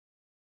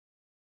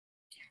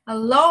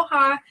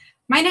Aloha.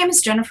 My name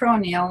is Jennifer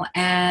O'Neill,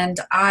 and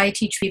I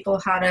teach people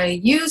how to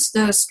use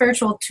the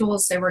spiritual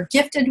tools they were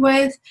gifted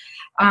with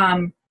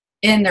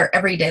in their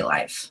everyday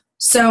life.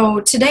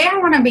 So today I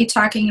want to be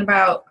talking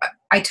about.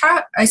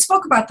 I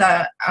spoke about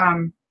the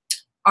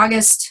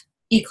August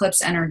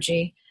eclipse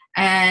energy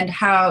and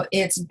how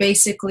it's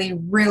basically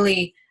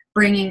really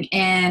bringing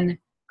in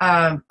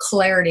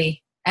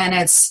clarity. And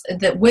it's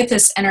that with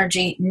this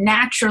energy,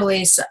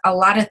 naturally, a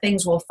lot of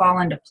things will fall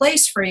into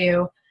place for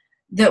you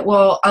that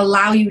will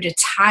allow you to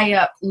tie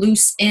up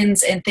loose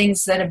ends and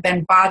things that have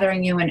been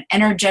bothering you, and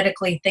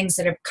energetically things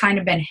that have kind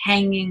of been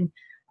hanging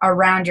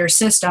around your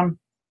system.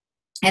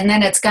 And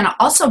then it's going to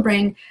also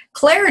bring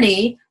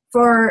clarity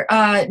for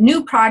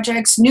new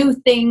projects, new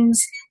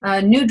things,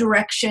 new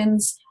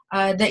directions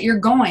that you're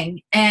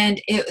going.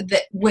 And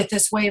with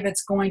this wave,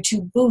 it's going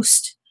to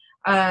boost,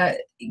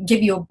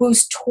 give you a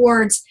boost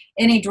towards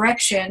any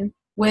direction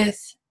with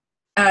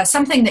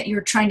something that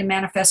you're trying to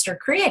manifest or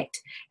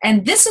create.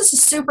 And this is a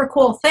super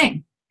cool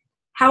thing.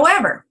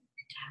 However,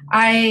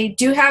 I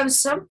do have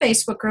some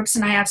Facebook groups,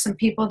 and I have some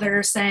people that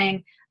are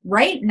saying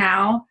right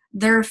now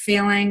they're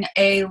feeling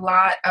a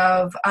lot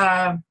of,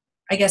 I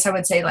guess I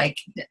would say, like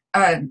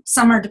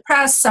some are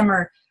depressed, some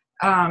are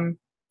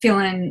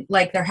feeling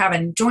like they're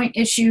having joint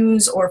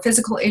issues or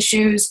physical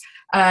issues,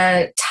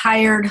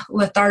 tired,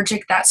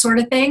 lethargic, that sort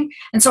of thing.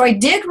 And so I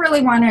did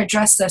really want to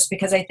address this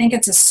because I think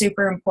it's a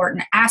super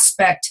important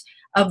aspect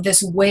of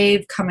this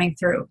wave coming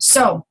through.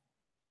 So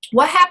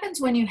what happens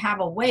when you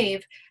have a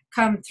wave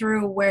come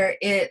through where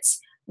it's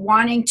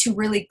wanting to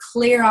really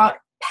clear out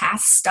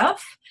past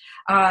stuff,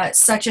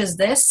 such as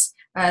this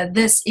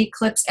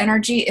eclipse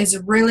energy is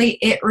really,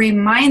 it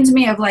reminds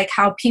me of like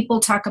how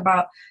people talk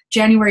about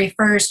January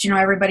 1st,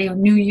 everybody with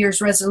New Year's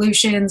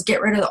resolutions,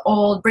 get rid of the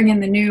old, bring in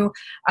the new.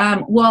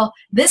 Well,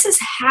 this is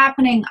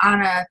happening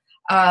on a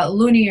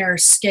lunar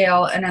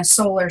scale and a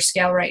solar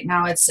scale right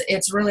now.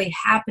 It's really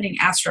happening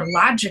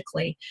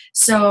astrologically.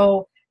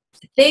 So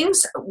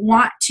things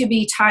want to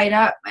be tied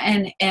up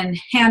and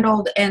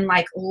handled and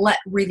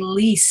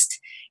released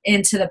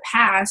into the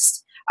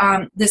past.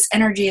 This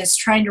energy is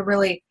trying to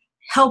really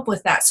help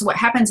with that. So what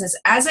happens is,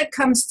 as it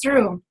comes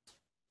through,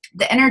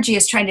 the energy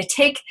is trying to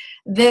take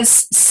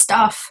this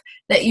stuff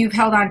that you've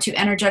held on to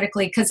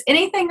energetically, because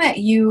anything that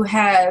you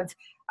have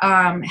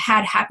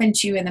had happen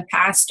to you in the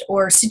past,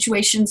 or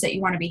situations that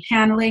you want to be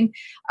handling,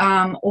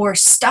 or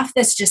stuff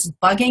that's just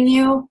bugging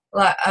you,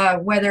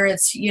 whether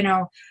it's,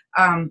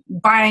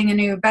 buying a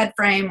new bed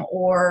frame,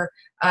 or,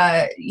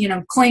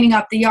 cleaning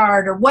up the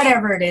yard, or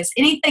whatever it is,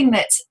 anything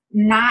that's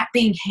not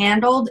being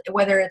handled,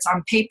 whether it's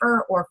on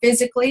paper or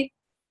physically,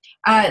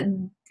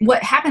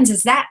 what happens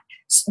is that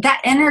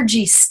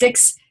energy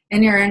sticks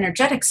in your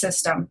energetic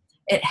system.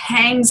 It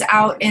hangs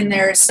out, and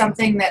there's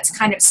something that's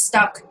kind of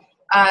stuck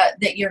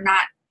that you're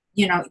not,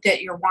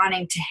 that you're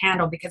wanting to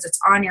handle because it's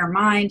on your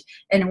mind.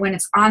 And when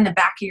it's on the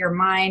back of your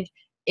mind,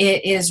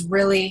 it is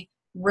really,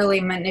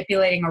 really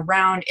manipulating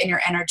around in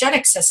your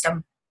energetic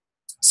system.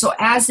 So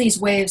as these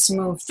waves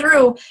move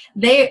through,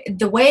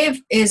 the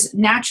wave is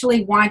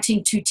naturally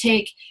wanting to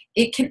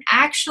it can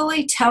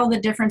actually tell the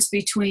difference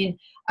between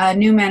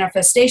new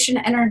manifestation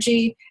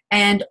energy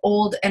and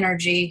old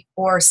energy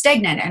or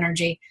stagnant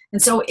energy.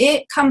 And so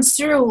it comes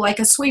through like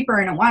a sweeper,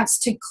 and it wants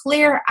to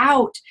clear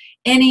out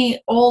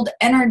any old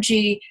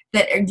energy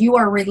that you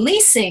are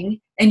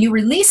releasing, and you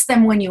release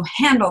them when you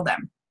handle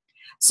them.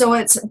 So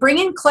it's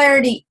bringing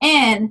clarity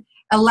in,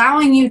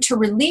 allowing you to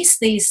release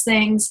these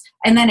things,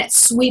 and then it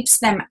sweeps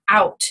them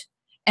out.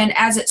 And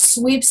as it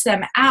sweeps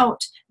them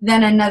out,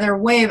 then another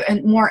wave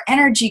and more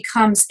energy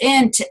comes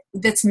in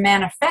that's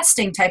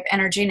manifesting type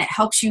energy, and it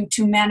helps you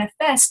to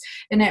manifest,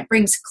 and it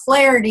brings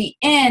clarity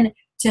in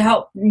to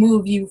help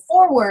move you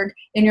forward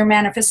in your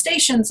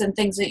manifestations and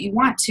things that you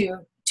want to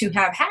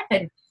have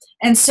happen.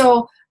 And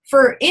so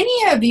for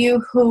any of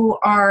you who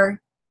are,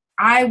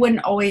 I'm going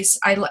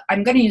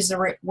to use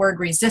the word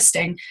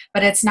resisting,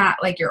 but it's not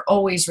like you're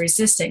always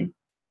resisting.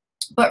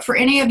 But for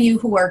any of you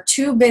who are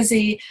too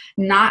busy,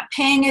 not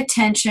paying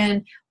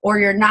attention, or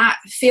you're not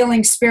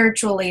feeling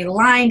spiritually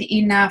aligned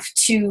enough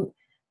to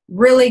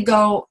really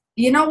go,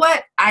 you know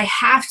what,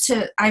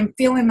 I'm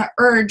feeling the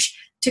urge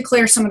to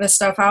clear some of this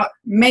stuff out.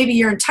 Maybe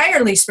you're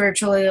entirely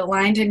spiritually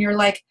aligned and you're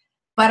like,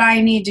 but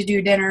I need to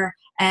do dinner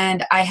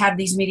and I have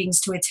these meetings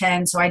to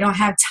attend, so I don't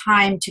have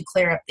time to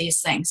clear up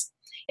these things.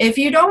 If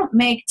you don't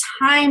make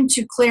time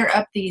to clear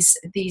up these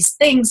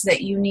things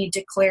that you need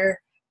to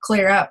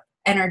clear up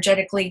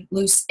energetically,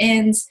 loose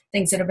ends,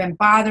 things that have been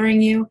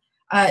bothering you,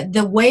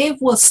 the wave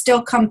will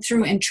still come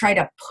through and try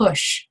to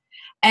push.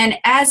 And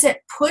as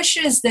it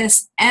pushes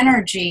this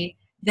energy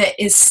that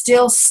is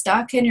still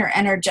stuck in your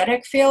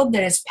energetic field,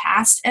 that is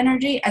past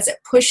energy, as it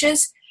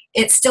pushes,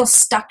 it's still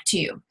stuck to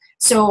you.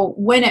 So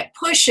when it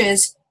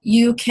pushes,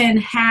 you can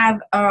have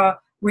a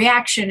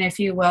reaction, if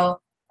you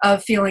will,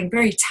 of feeling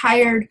very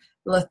tired,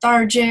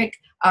 lethargic,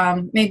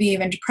 maybe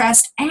even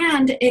depressed,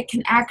 and it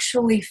can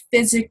actually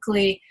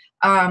physically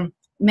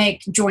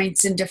make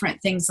joints and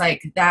different things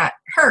like that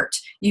hurt.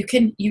 You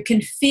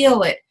can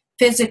feel it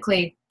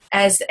physically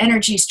as the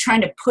energy is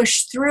trying to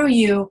push through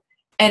you,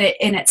 and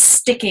it's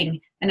sticking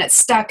and it's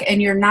stuck,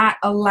 and you're not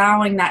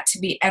allowing that to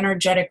be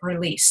energetic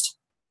released.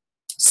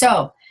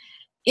 So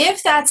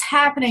if that's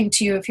happening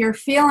to you, if you're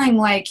feeling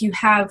like you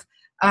have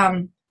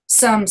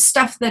some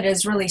stuff that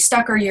is really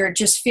stuck, or you're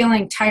just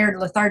feeling tired,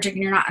 lethargic,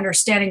 and you're not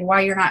understanding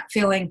why you're not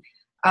feeling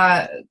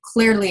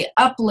clearly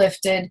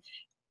uplifted,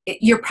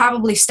 you're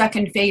probably stuck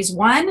in phase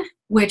 1,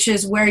 which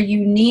is where you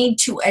need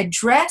to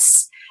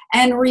address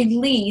and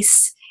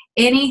release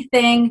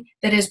anything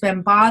that has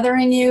been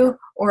bothering you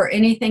or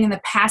anything in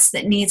the past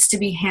that needs to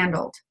be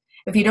handled.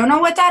 If you don't know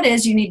what that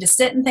is, you need to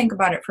sit and think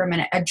about it for a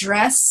minute.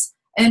 Address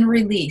and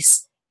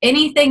release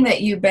anything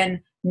that you've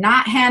been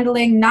not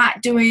handling,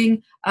 not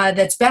doing,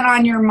 that's been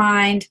on your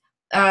mind.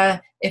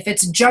 If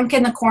it's junk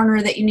in the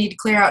corner that you need to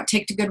clear out,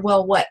 take to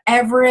Goodwill,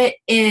 whatever it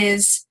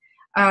is,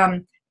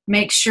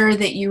 make sure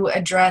that you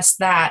address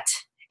that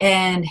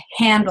and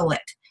handle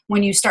it.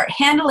 When you start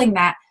handling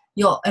that,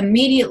 you'll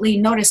immediately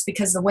notice,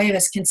 because the wave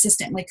is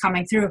consistently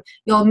coming through,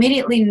 you'll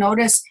immediately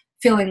notice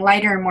feeling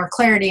lighter and more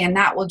clarity, and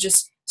that will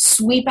just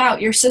sweep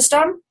out your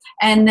system,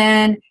 and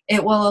then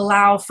it will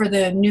allow for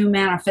the new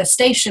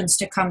manifestations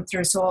to come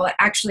through. So it will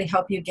actually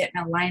help you get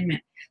in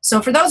alignment.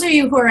 So for those of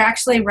you who are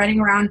actually running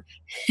around,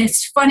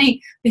 it's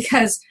funny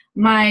because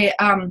my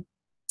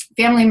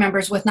family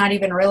members, with not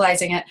even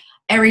realizing it,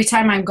 every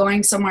time I'm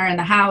going somewhere in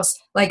the house,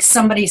 like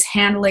somebody's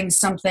handling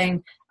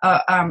something,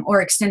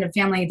 or extended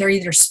family, they're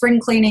either spring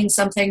cleaning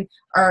something,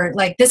 or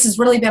like, this has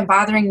really been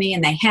bothering me,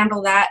 and they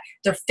handle that.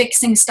 They're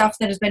fixing stuff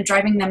that has been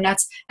driving them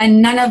nuts,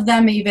 and none of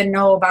them even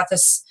know about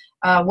this,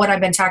 what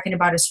I've been talking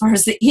about as far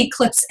as the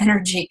eclipse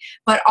energy.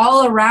 But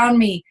all around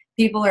me,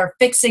 people are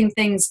fixing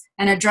things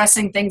and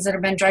addressing things that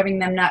have been driving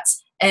them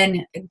nuts,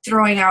 and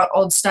throwing out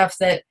old stuff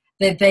that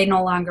they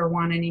no longer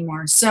want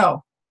anymore.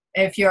 So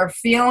if you're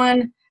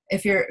feeling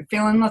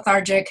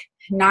lethargic,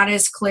 not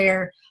as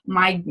clear,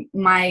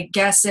 my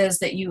guess is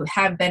that you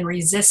have been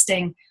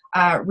resisting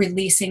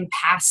releasing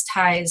past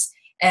ties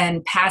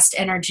and past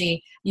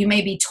energy. You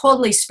may be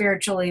totally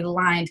spiritually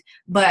aligned,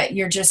 but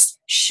you're just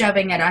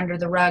shoving it under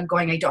the rug,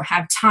 going, I don't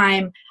have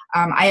time,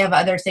 I have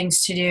other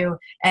things to do,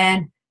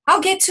 and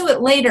I'll get to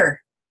it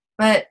later.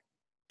 But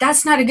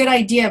that's not a good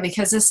idea,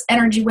 because this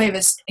energy wave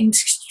is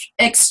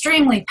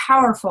extremely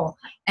powerful,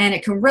 and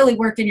it can really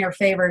work in your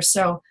favor.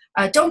 So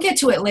don't get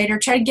to it later.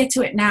 Try to get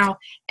to it now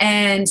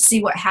and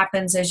see what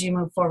happens as you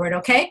move forward,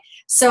 okay?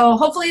 So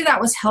hopefully that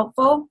was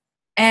helpful,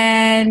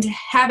 and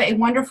have a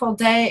wonderful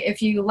day.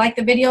 If you like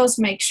the videos,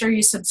 make sure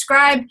you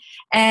subscribe,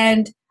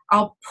 and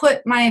I'll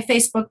put my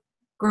Facebook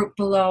group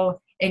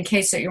below in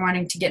case that you're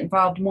wanting to get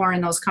involved more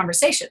in those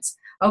conversations,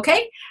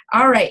 okay?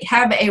 All right,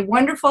 have a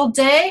wonderful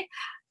day.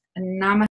 Namaste.